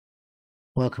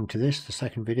Welcome to the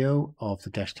second video of the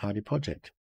Desk Tidy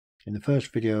project. In the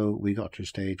first video we got to a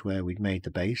stage where we'd made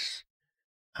the base,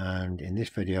 and in this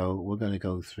video we're going to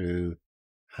go through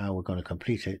how we're going to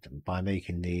complete it by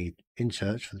making the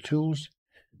inserts for the tools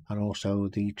and also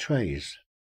the trays.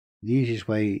 The easiest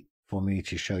way for me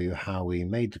to show you how we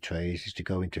made the trays is to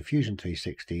go into Fusion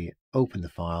 360, open the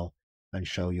file and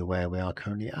show you where we are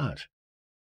currently at.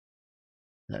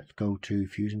 Let's go to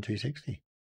Fusion 360.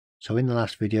 So in the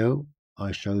last video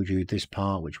I showed you this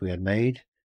part which we had made,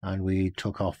 and we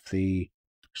took off the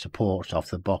supports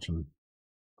off the bottom.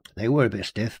 They were a bit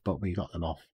stiff, but we got them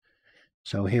off.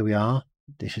 So here we are.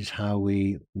 This is how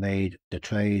we made the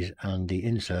trays and the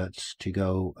inserts to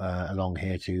go along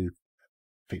here to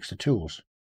fix the tools.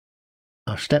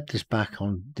 I've stepped this back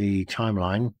on the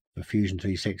timeline for Fusion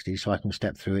 360 so I can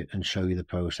step through it and show you the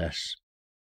process.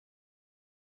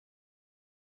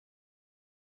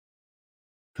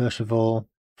 First of all,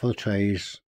 for the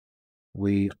trays,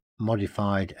 we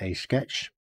modified a sketch,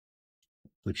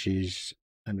 which is,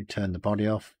 let me turn the body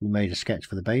off. We made a sketch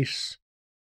for the base.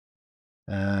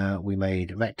 We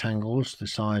made rectangles the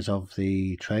size of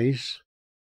the trays,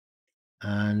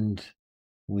 and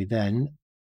we then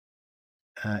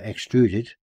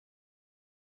extruded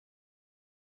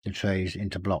the trays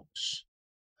into blocks,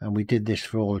 and we did this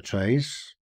for all the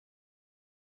trays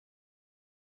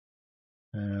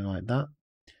like that.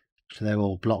 So they're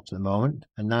all blocked at the moment,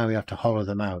 and now we have to hollow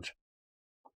them out.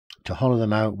 To hollow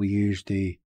them out, we use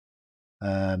the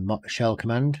shell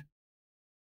command,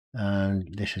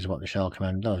 and this is what the shell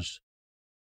command does.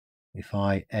 If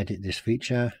I edit this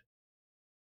feature,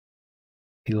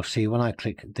 you'll see when I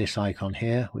click this icon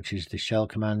here, which is the shell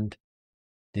command,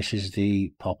 this is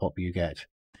the pop-up you get.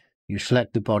 You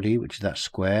select the body, which is that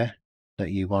square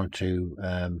that you want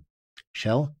to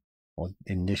shell, or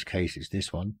in this case it's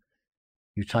this one.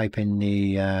 You type in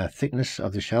the thickness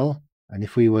of the shell, and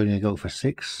if we were going to go for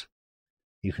 6,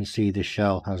 you can see the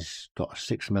shell has got a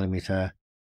 6mm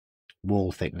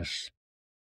wall thickness,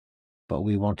 but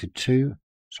we wanted 2,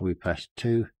 so we press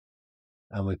 2,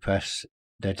 and we press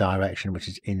the direction which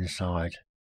is inside,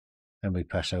 and we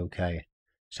press OK.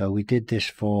 So we did this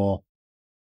for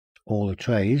all the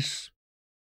trays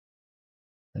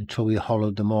until we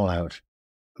hollowed them all out.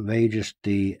 Radiused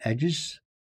the edges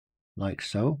like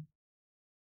so,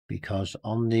 because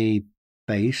on the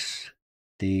base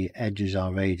the edges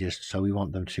are radiused, so we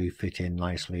want them to fit in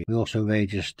nicely. We also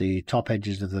radiused the top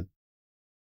edges of the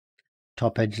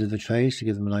trays to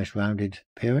give them a nice rounded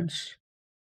appearance.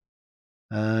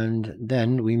 And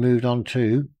then we moved on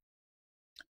to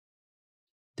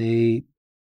the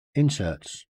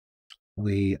inserts.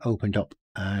 We opened up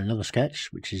another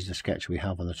sketch, which is the sketch we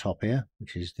have on the top here,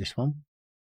 which is this one.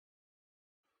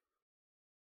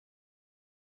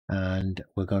 And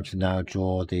we're going to now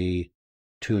draw the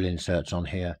tool inserts on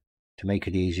here. To make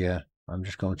it easier, I'm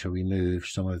just going to remove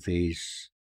some of these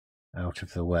out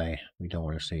of the way. We don't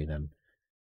want to see them.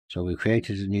 So we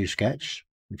created a new sketch,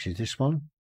 which is this one.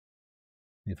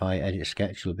 If I edit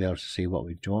sketch, you'll be able to see what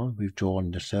we've drawn. We've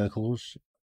drawn the circles,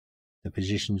 the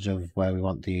positions of where we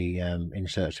want the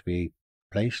inserts to be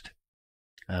placed,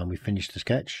 and we finished the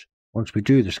sketch. Once we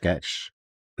do the sketch,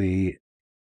 we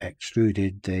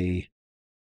extruded the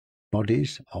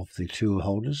bodies of the tool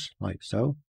holders like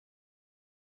so.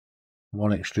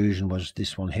 One extrusion was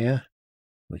this one here,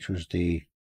 which was the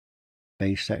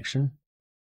base section,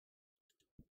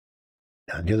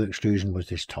 and the other extrusion was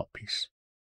this top piece.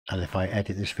 And if I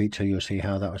edit this feature, you'll see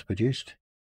how that was produced.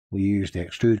 We used the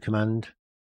extrude command.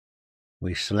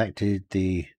 We selected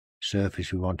the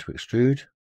surface we want to extrude,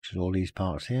 which is all these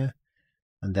parts here,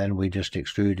 and then we just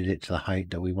extruded it to the height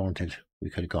that we wanted. We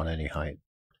could have gone any height.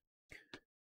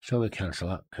 So we'll cancel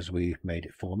that because we made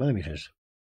it 4mm.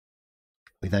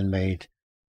 We then made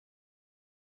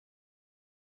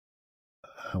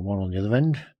one on the other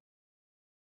end,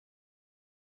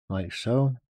 like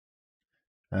so.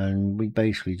 And we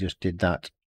basically just did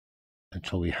that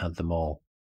until we had them all.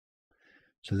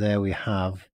 So there we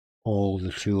have all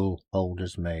the tool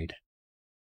holders made.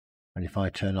 And if I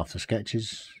turn off the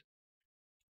sketches,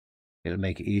 it'll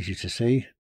make it easy to see.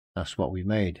 That's what we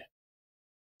made.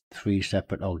 3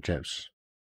 separate objects.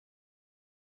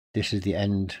 This is the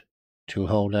end tool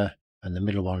holder, and the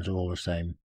middle ones are all the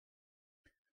same.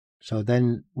 So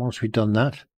then once we've done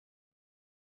that,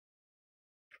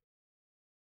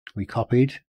 we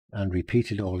copied and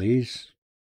repeated all these.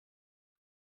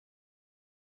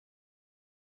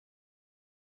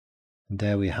 And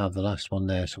there we have the last one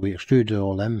there. So we extruded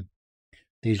all them.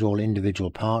 These are all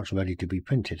individual parts ready to be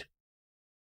printed.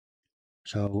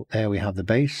 So there we have the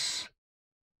base.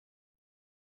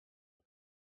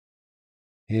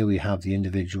 Here we have the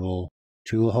individual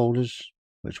tool holders,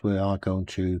 which we are going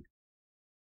to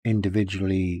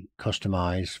individually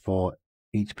customize for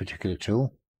each particular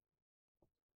tool.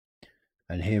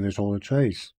 And here is all the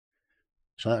trays.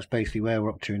 So that's basically where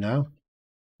we're up to now.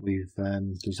 We've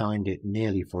designed it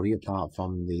nearly fully, apart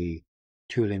from the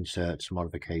tool inserts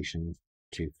modifications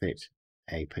to fit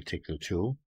a particular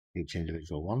tool, each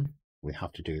individual one. We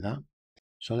have to do that.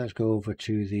 So let's go over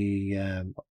to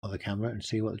the other camera and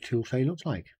see what the tool tray looks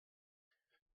like.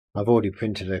 I've already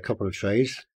printed a couple of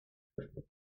trays,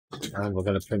 and we're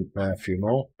going to print a few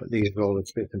more, but these are all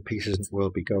the bits and pieces that will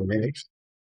be going in it.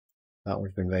 That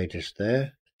one's been made just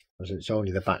there, as it's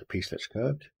only the back piece that's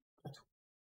curved.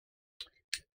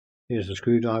 Here's the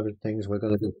screwdriver things we're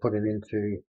going to be putting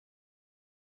into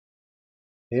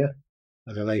here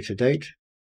at a later date.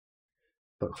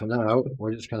 But for now,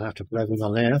 we're just going to have to put everything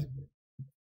on there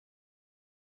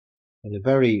in a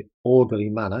very orderly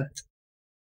manner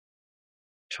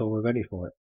until we're ready for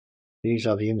it. These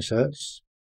are the inserts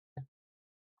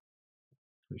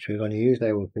which we're going to use.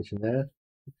 They will fit in there.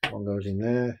 One goes in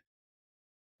there,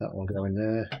 that one go in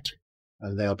there,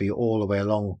 and they'll be all the way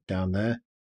along down there.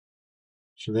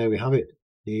 So there we have it,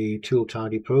 the Tool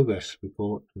Tidy Progress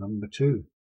Report number 2.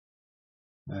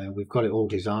 We've got it all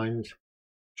designed.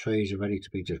 Trays are ready to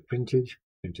be just printed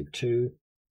 2.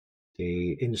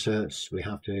 The inserts, we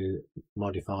have to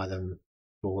modify them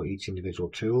for each individual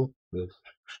tool. We'll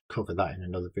cover that in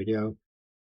another video.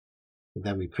 And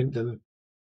then we print them,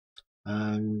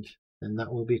 and then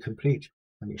that will be complete.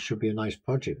 And it should be a nice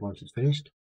project once it's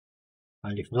finished.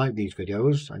 And if you like these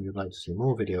videos and you'd like to see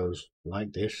more videos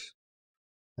like this,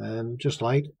 just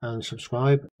like and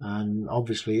subscribe. And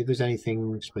obviously, if there's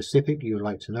anything specific you would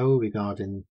like to know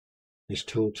regarding this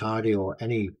tool tidy or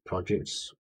any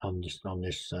projects on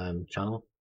this channel,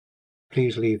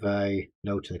 please leave a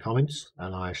note in the comments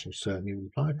and I shall certainly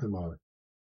reply tomorrow.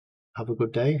 Have a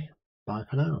good day. Bye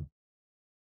for now.